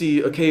you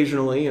see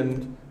occasionally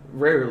and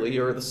rarely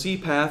are the C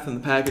path and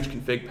the package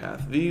config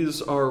path.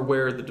 These are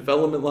where the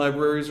development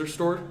libraries are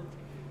stored.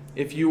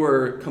 If you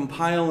are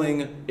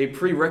compiling a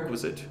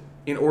prerequisite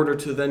in order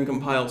to then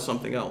compile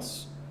something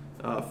else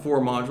for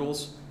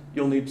modules,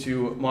 you'll need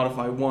to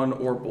modify one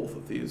or both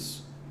of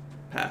these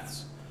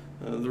paths.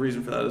 The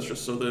reason for that is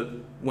just so that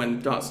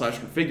when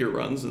 /configure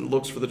runs and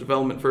looks for the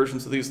development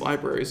versions of these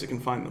libraries, it can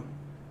find them.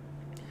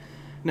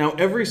 Now,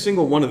 every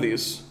single one of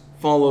these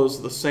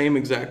follows the same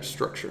exact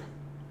structure.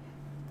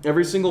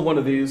 Every single one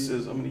of these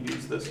is, I'm going to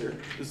use this here.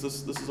 This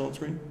is on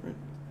screen, right?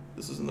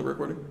 This is in the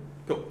recording?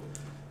 Cool.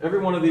 Every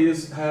one of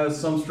these has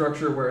some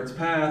structure where it's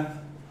path,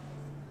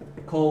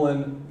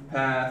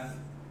 path,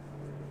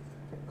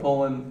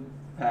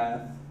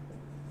 path.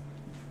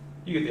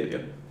 You get the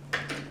idea.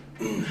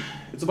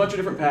 It's a bunch of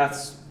different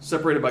paths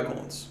separated by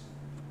colons.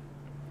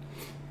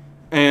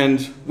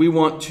 And we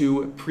want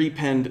to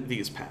prepend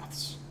these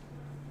paths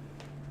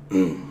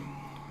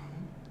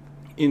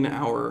in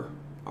our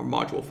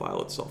module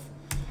file itself.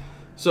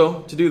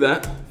 So to do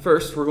that,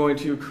 first we're going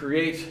to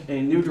create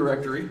a new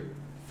directory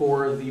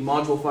for the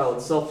module file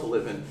itself to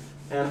live in.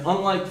 And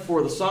unlike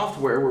for the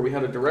software where we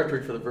had a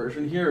directory for the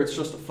version, here it's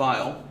just a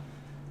file.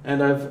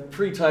 And I've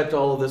pre-typed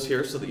all of this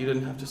here so that you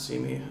didn't have to see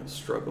me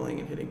struggling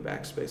and hitting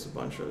backspace a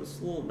bunch. I was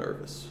a little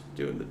nervous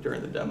during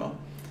the demo.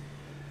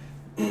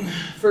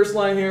 First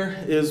line here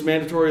is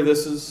mandatory.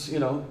 This is,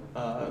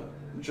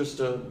 just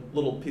a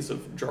little piece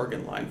of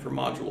jargon line for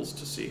modules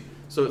to see.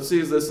 So it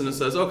sees this and it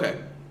says, okay,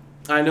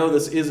 I know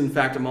this is in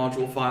fact a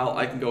module file.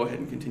 I can go ahead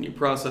and continue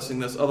processing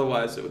this.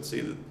 Otherwise, it would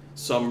see that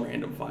some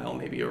random file,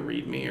 maybe a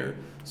README or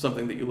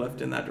something that you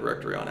left in that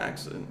directory on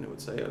accident, and it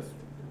would say, I'm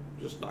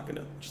just not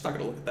gonna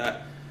look at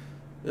that.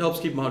 It helps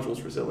keep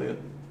modules resilient.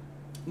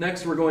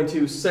 Next, we're going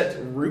to set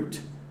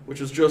root,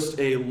 which is just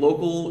a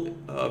local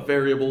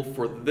variable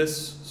for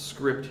this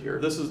script here.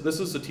 This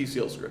is a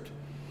TCL script.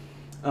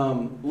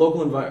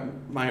 Local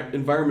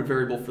environment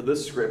variable for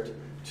this script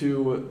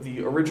to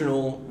the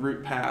original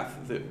root path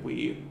that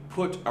we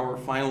put our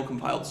final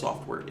compiled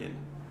software in.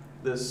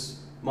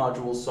 This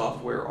module's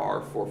software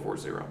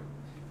R440.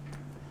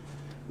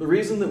 The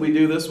reason that we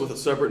do this with a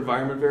separate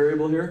environment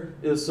variable here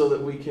is so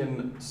that we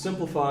can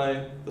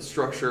simplify the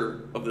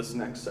structure of this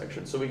next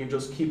section. So we can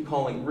just keep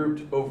calling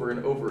root over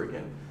and over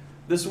again.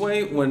 This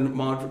way, when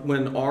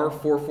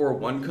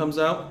R441 comes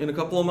out in a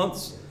couple of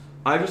months,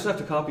 I just have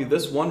to copy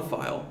this one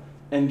file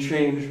and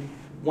change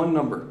one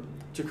number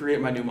to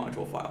create my new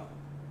module file.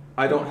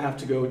 I don't have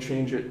to go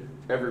change it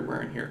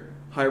everywhere in here.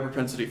 Higher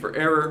propensity for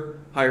error,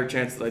 higher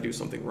chance that I do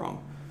something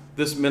wrong.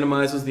 This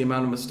minimizes the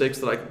amount of mistakes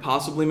that I could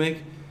possibly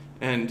make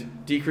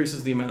and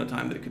decreases the amount of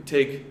time that it could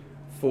take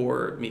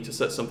for me to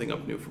set something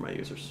up new for my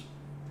users.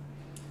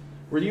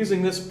 We're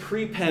using this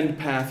prepend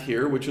path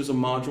here, which is a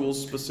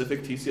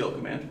module-specific TCL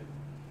command.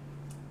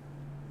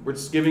 We're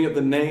just giving it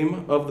the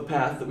name of the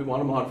path that we want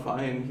to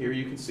modify, and here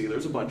you can see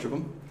there's a bunch of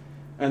them.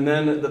 And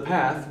then the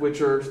path, which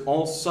are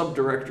all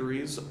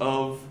subdirectories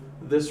of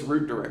this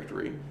root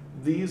directory.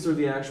 These are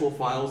the actual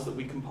files that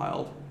we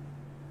compiled.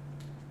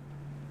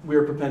 We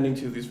are prepending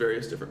to these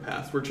various different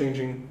paths. We're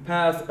changing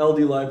path, LD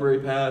library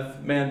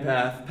path, man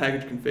path,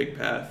 package config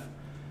path,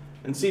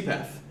 and C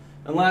path.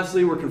 And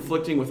lastly, we're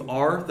conflicting with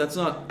R. That's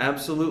not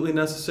absolutely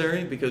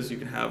necessary because you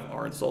can have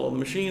R installed on the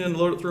machine and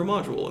load it through a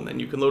module, and then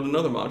you can load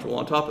another module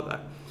on top of that.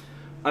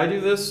 I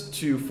do this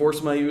to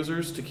force my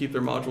users to keep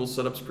their module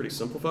setups pretty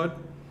simplified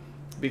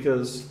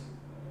because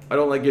I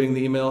don't like getting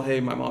the email, hey,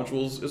 my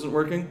modules isn't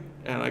working,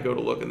 and I go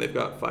to look and they've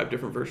got 5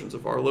 different versions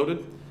of R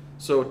loaded.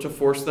 So to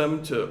force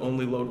them to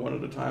only load one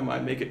at a time, I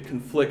make it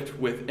conflict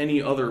with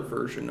any other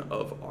version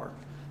of R.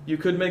 You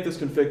could make this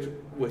conflict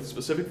with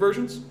specific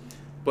versions,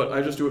 but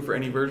I just do it for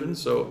any version.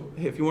 So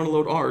hey, if you want to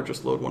load R,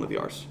 just load one of the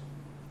Rs.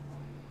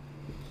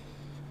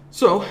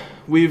 So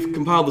we've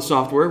compiled the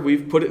software,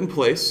 we've put it in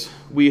place,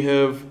 we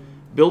have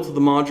built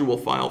the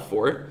module file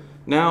for it.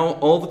 Now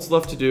all that's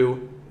left to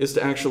do is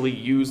to actually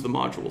use the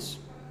modules.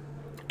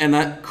 And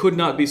that could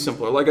not be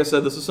simpler. Like I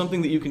said, this is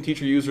something that you can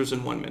teach your users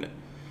in 1 minute.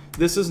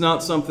 This is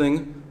not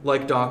something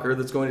like Docker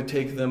that's going to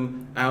take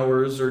them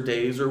hours or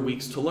days or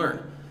weeks to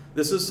learn.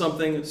 This is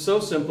something so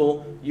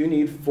simple, you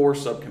need 4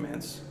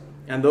 subcommands.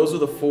 And those are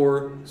the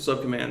 4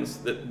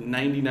 subcommands that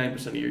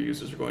 99% of your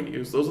users are going to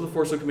use. Those are the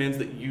 4 subcommands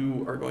that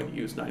you are going to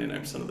use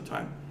 99% of the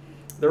time.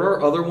 There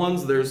are other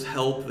ones. There's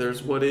help,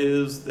 there's what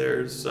is,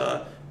 there's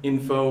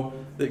info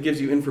that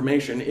gives you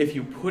information if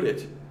you put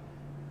it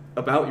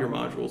about your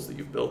modules that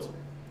you've built.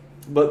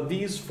 But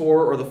these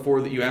 4 are the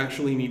 4 that you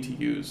actually need to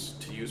use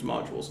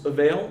modules.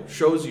 Avail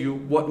shows you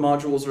what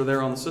modules are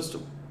there on the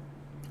system.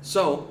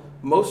 So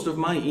most of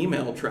my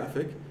email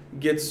traffic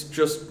gets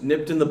just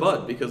nipped in the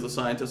bud because the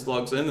scientist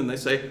logs in and they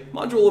say,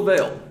 module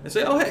avail. They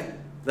say, oh hey,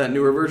 that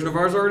newer version of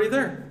ours is already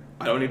there.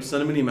 I don't need to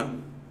send them an email.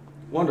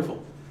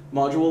 Wonderful.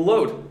 Module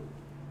load.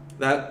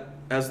 That,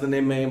 as the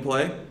name may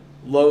imply,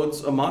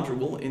 loads a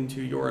module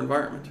into your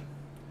environment.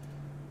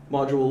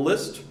 Module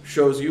list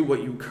shows you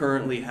what you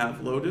currently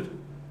have loaded.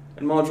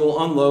 And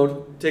module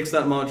unload takes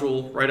that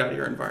module right out of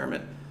your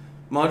environment.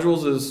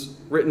 Modules is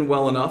written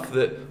well enough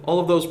that all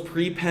of those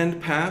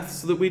prepend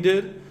paths that we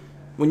did,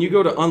 when you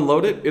go to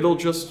unload it, it'll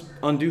just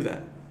undo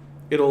that.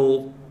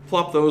 It'll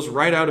plop those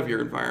right out of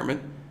your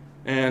environment,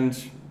 and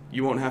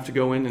you won't have to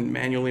go in and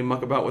manually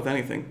muck about with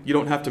anything. You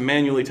don't have to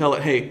manually tell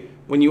it, hey,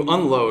 when you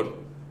unload,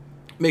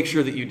 make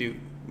sure that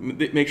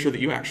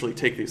you actually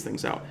take these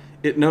things out.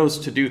 It knows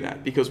to do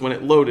that because when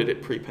it loaded,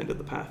 it prepended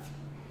the path.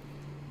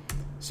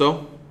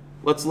 So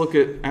let's look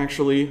at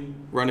actually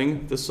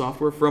running this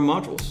software from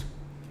modules.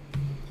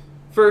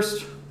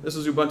 First, this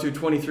is Ubuntu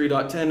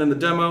 23.10 in the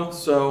demo.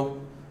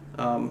 So,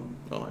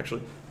 well,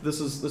 actually, this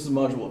is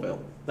module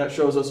avail. That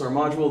shows us our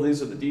module.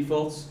 These are the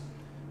defaults.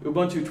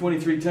 Ubuntu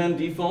 23.10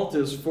 default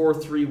is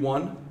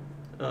 4.3.1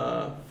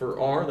 for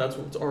R. That's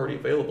what's already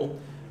available.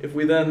 If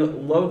we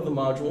then load the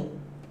module,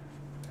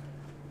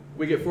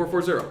 we get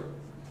 4.4.0.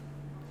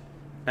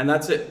 And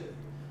that's it.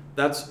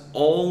 That's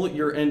all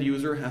your end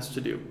user has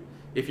to do.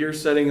 If you're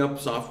setting up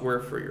software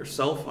for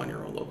yourself on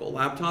your own local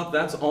laptop,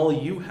 that's all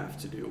you have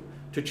to do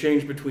to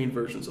change between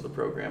versions of the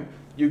program.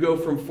 You go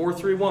from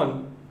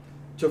 4.3.1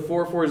 to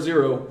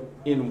 4.4.0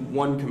 in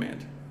one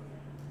command.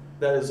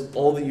 That is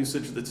all the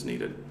usage that's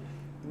needed.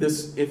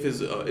 If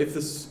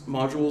this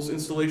module's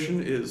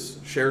installation is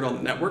shared on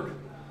the network,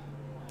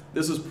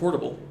 this is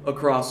portable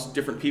across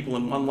different people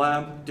in one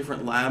lab,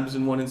 different labs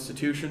in one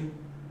institution,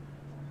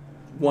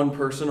 one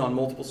person on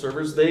multiple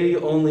servers. They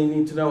only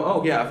need to know,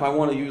 oh yeah, if I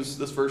want to use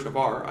this version of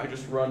R, I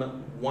just run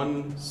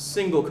one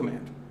single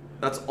command.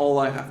 That's all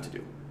I have to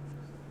do.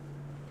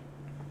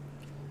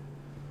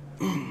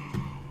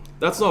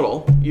 That's not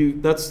all.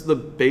 That's the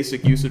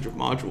basic usage of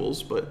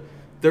modules, but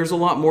there's a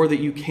lot more that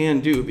you can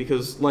do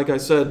because, like I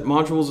said,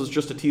 modules is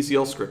just a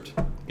TCL script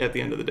at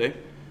the end of the day.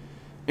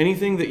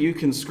 Anything that you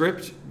can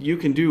script, you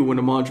can do when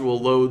a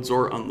module loads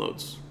or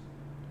unloads.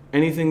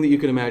 Anything that you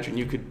can imagine.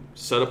 You could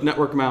set up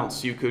network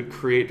mounts, you could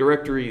create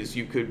directories,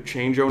 you could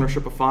change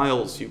ownership of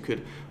files, you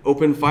could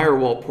open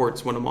firewall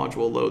ports when a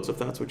module loads if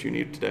that's what you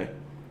need today.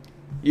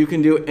 You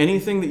can do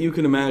anything that you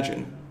can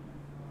imagine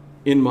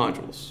in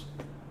modules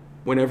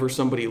whenever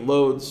somebody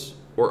loads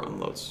or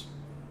unloads.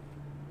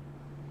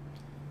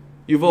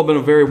 You've all been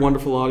a very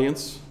wonderful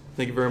audience.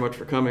 Thank you very much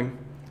for coming.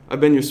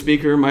 I've been your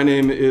speaker. My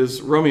name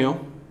is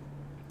Romeo.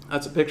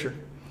 That's a picture.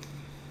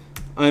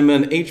 I'm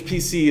an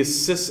HPC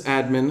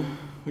sysadmin,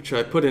 which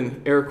I put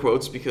in air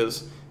quotes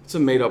because it's a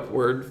made-up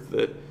word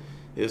that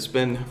has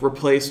been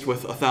replaced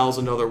with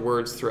 1,000 other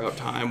words throughout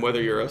time,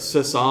 whether you're a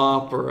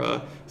sysop or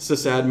a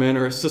sysadmin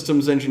or a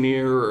systems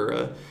engineer or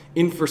an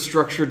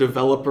infrastructure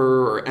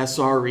developer or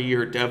SRE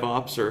or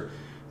DevOps or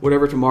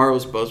whatever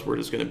tomorrow's buzzword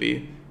is going to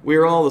be.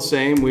 We're all the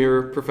same.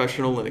 We're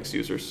professional Linux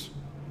users.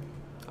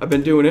 I've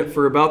been doing it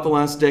for about the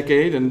last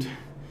decade, and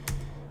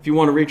If you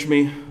want to reach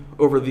me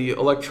over the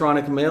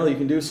electronic mail, you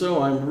can do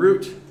so. I'm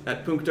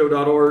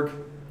root@puncto.org.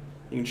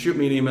 You can shoot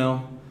me an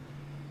email.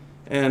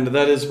 And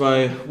that is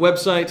my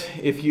website.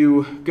 If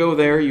you go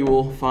there, you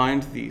will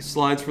find the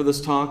slides for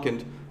this talk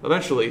and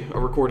eventually a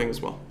recording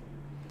as well.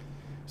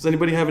 Does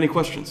anybody have any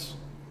questions?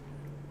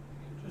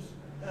 Just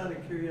out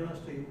of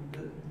curiosity,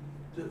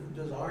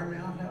 does R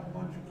now have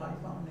much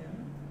Python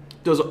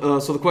in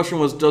it? So the question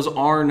was, does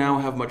R now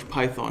have much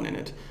Python in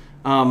it?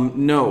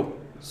 No.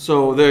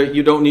 So there,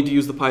 you don't need to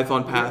use the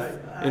Python path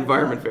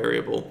environment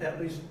variable. At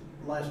least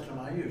last time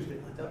I used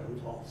it, I thought it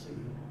was all C.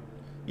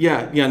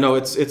 Yeah, no,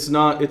 it's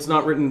not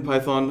written in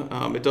Python.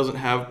 It doesn't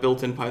have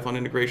built-in Python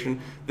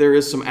integration. There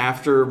is some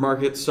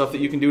aftermarket stuff that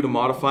you can do to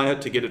modify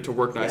it to get it to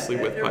work nicely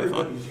with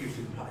Python. Everybody's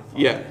using Python.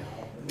 Yeah,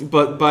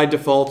 but by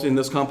default in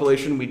this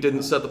compilation, we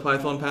didn't set the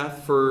Python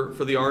path for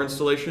the R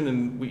installation,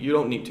 and you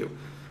don't need to.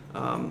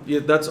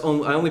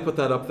 I only put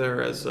that up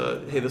there as,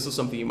 hey, this is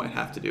something you might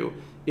have to do.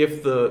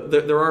 If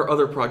there are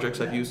other projects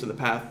I've used in the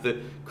past that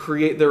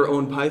create their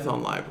own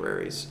Python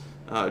libraries.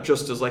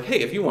 Just as like,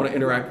 hey, if you want to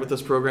interact with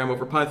this program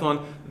over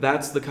Python,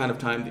 that's the kind of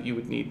time that you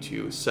would need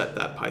to set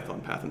that Python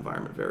path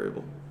environment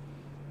variable.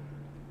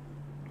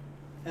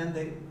 And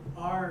they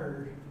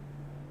are,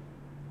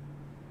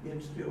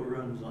 it still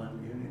runs on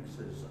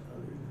Unixes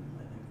other than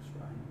Linux,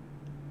 right?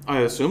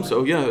 I assume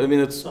so, yeah. I mean,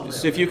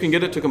 if you can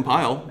get it to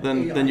compile,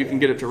 then you can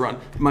get it to run.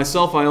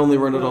 Myself, I only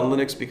run it on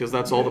Linux because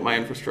that's all that my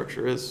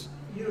infrastructure is.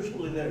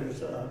 Usually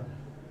there's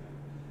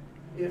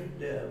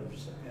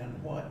if-devs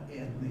and what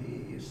in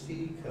the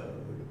C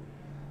code,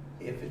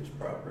 if it's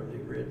properly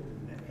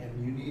written,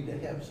 and you need to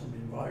have some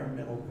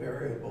environmental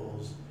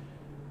variables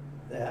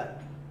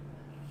that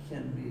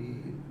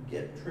can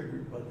get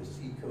triggered by the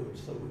C code,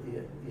 so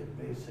it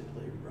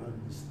basically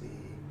runs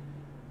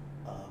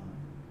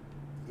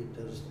it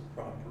does the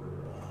proper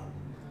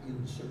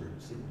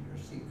inserts in your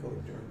C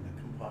code during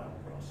the compile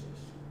process.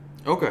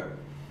 Okay.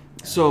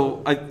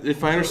 So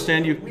if I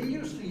understand you... We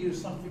used to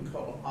use something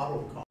called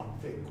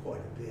autoconfig quite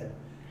a bit.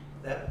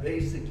 That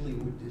basically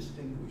would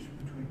distinguish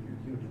between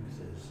your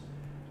Unixes.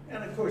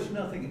 And of course,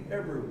 nothing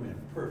ever went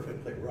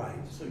perfectly right,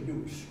 so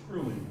you were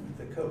screwing with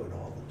the code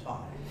all the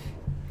time.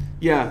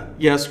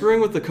 Yeah, screwing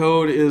with the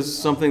code is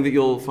something that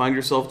you'll find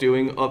yourself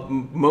doing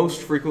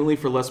most frequently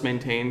for less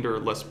maintained or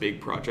less big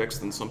projects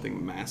than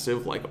something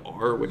massive like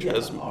R, which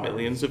has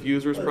millions of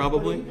users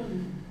probably. But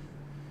even,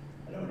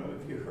 I don't know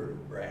if you heard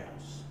of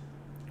GRASS.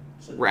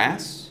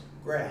 GRASS?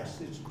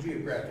 GRASS, it's a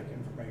Geographic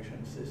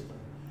Information System.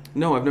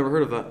 No, I've never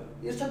heard of that.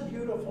 It's a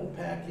beautiful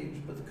package,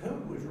 but the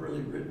code was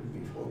really written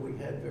before we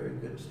had very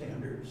good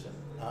standards.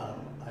 I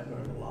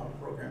learned a lot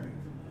of programming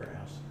from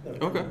GRASS,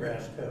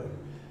 GRASS code.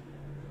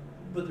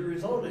 But the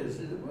result is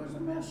that it was a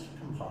mess to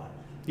compile.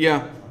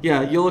 Yeah,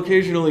 you'll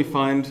occasionally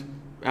find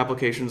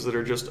applications that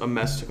are just a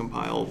mess to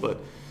compile, but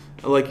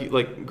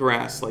like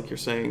GRASS, like you're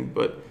saying.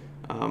 But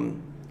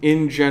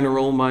in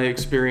general, my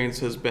experience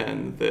has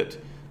been that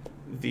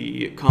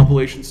the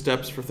compilation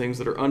steps for things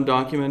that are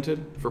undocumented,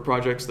 for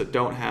projects that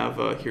don't have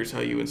a here's how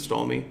you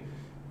install me,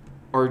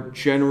 are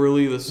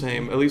generally the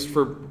same, at least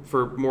for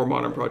more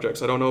modern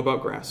projects. I don't know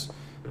about GRASS.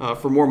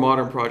 For more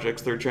modern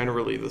projects, they're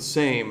generally the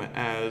same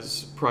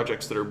as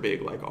projects that are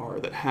big like R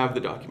that have the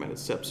documented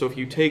steps. So if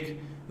you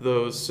take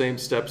those same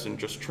steps and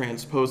just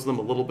transpose them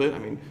a little bit, I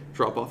mean,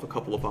 drop off a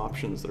couple of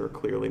options that are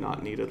clearly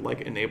not needed,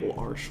 like enable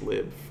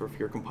rslib for if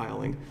you're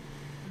compiling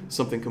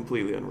something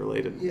completely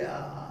unrelated.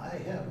 Yeah, I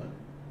haven't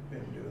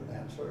been doing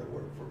that sort of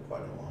work for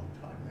quite a long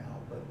time now,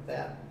 but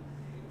that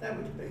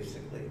was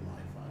basically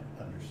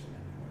my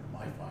understanding, or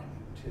my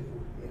finding too.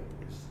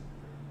 It was,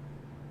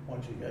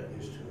 once you got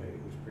used to it,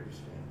 it was pretty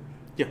standard.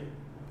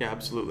 Yeah,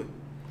 absolutely.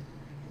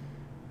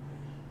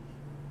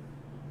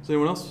 Is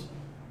anyone else?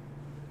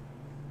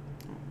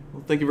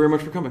 Well, thank you very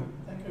much for coming.